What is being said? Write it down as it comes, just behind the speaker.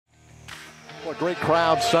A great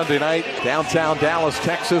crowd Sunday night, downtown Dallas,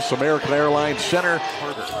 Texas, American Airlines Center.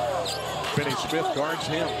 Finney Smith guards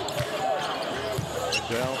him.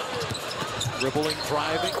 Randall dribbling,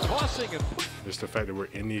 driving, tossing, and just the fact that we're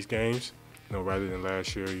in these games, rather than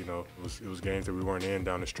last year, it was games that we weren't in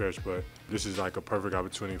down the stretch. But this is like a perfect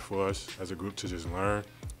opportunity for us as a group to just learn,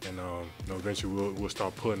 and eventually we'll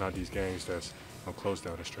start pulling out these games that's close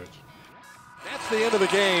down the stretch. That's the end of the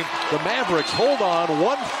game. The Mavericks hold on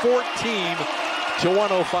 114 to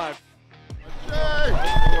 105.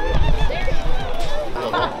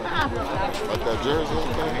 Like that jersey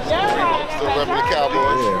thing? Still repping the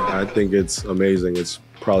Cowboys. Yeah, I think it's amazing. It's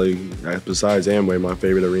probably, besides Amway, my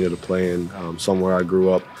favorite arena to play in. Somewhere I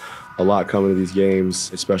grew up a lot coming to these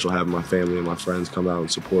games. It's special having my family and my friends come out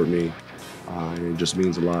and support me. And it just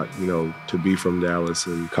means a lot, to be from Dallas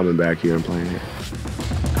and coming back here and playing here.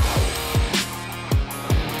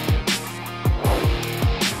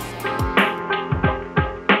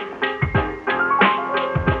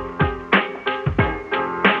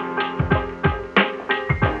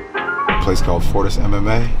 A place called Fortis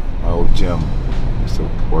MMA, my old gym. I used to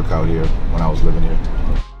work out here when I was living here.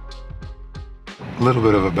 A little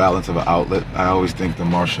bit of a balance of an outlet. I always think the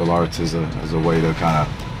martial arts is a way to kind of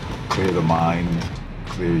clear the mind,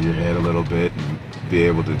 clear your head a little bit, and be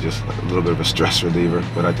able to just a little bit of a stress reliever.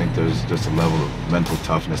 But I think there's just a level of mental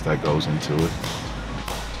toughness that goes into it.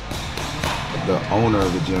 The owner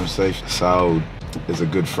of the gym, Saud, is a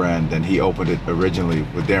good friend, and he opened it originally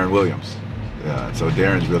with Darren Williams. So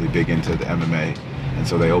Darren's really big into the MMA, and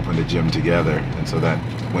so they opened a gym together. And so that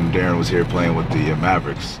when Darren was here playing with the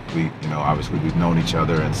Mavericks, we, obviously we've known each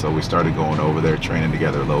other, and so we started going over there, training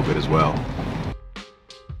together a little bit as well.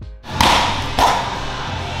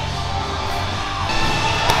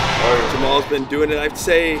 Jamahl's been doing it, I'd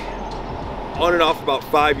say, on and off about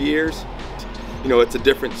 5 years. It's a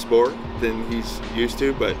different sport than he's used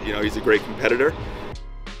to, but he's a great competitor.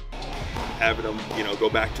 Having him, go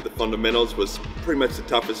back to the fundamentals was pretty much the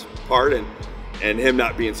toughest part, and him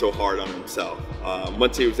not being so hard on himself.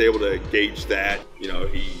 Once he was able to gauge that,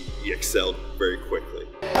 he excelled very quickly.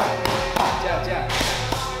 I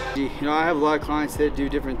have a lot of clients that do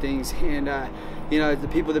different things, and the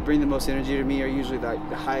people that bring the most energy to me are usually the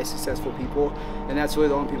highest successful people, and that's really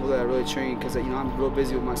the only people that I really train, because I'm real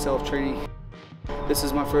busy with myself training. This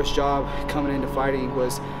is my first job coming into fighting.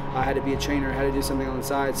 I had to be a trainer, I had to do something on the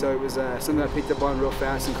side, so it was something I picked up on real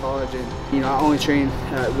fast in college. And I only train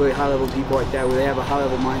really high-level people like that, where they have a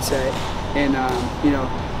high-level mindset. And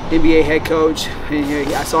NBA head coach,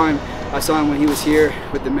 and I saw him when he was here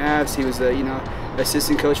with the Mavs. He was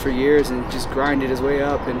assistant coach for years and just grinded his way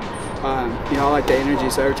up. And I like that energy.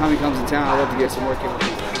 So every time he comes in town, I love to get some work in with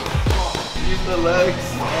him. Use the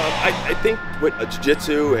legs. I think what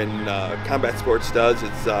jiu-jitsu and combat sports does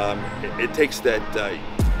is it takes that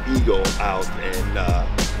ego out, and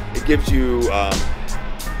it gives you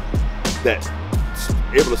that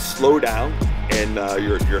able to slow down and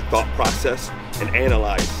your thought process and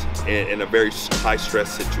analyze in a very high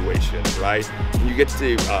stress situation, right? And you get to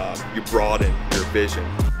you broaden your vision.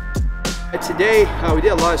 Today we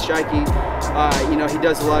did a lot of striking. He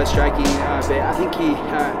does a lot of striking, but I think he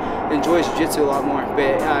enjoys jiu-jitsu a lot more.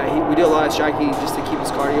 But we do a lot of striking just to keep his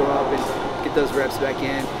cardio up and get those reps back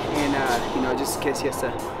in, and just in case he has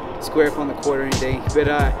to square up on the court or anything. But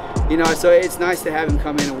so it's nice to have him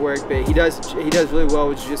come in and work. But he does really well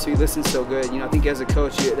with jiu-jitsu. He listens so good. I think as a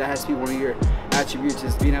coach, that has to be one of your attributes,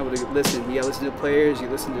 is being able to listen. You got to listen to players, you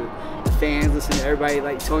listen to the fans, listen to everybody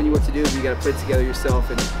telling you what to do. But you got to put it together yourself.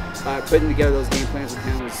 And putting together those game plans with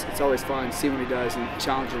him it's always fun to see what he does and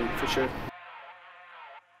challenging him for sure.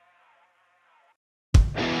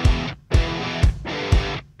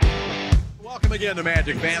 welcome again to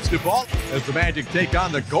Magic Basketball as the Magic take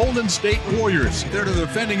on the Golden State Warriors. They're the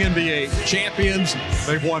defending NBA champions.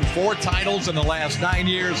 They've won 4 titles in the last 9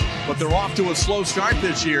 years, but they're off to a slow start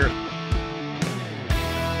this year.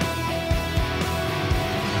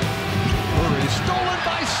 Stolen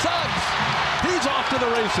by Suggs. He's off to the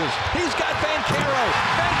races. He's got Banchero.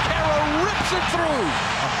 Banchero rips it through.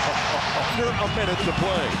 Under a minute to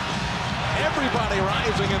play. Everybody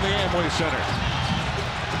rising in the Amway Center.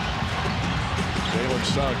 Jalen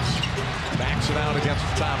Suggs backs it out against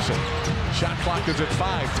Thompson. Shot clock is at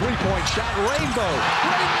 5. 3-point shot. Rainbow.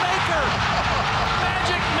 Rainmaker.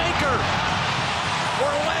 Magic maker.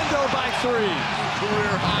 Orlando by 3.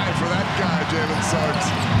 Career high for that guy, Jalen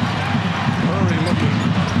Suggs. Murray looking.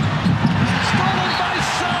 Stolen by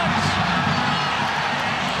Suggs.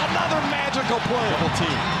 Another magical play. Double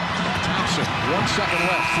team. Thompson, 1 second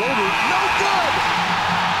left. Floater, no good.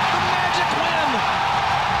 The Magic win.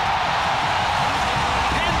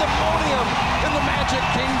 Pandemonium in Magic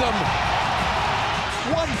Kingdom.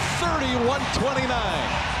 130-129.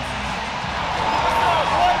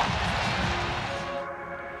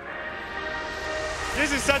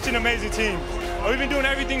 This is such an amazing team. We've been doing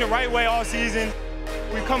everything the right way all season.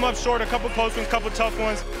 We've come up short, a couple close ones, a couple tough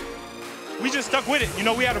ones. We just stuck with it. You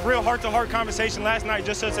know, we had a real heart-to-heart conversation last night,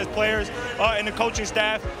 just us as players and the coaching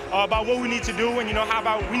staff, about what we need to do and, you know, how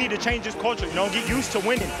about we need to change this culture, you know, get used to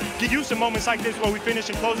winning, get used to moments like this where we finish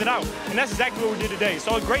and close it out. And that's exactly what we did today.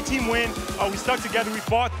 So a great team win. We stuck together, we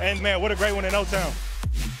fought, and, man, what a great one in O-Town.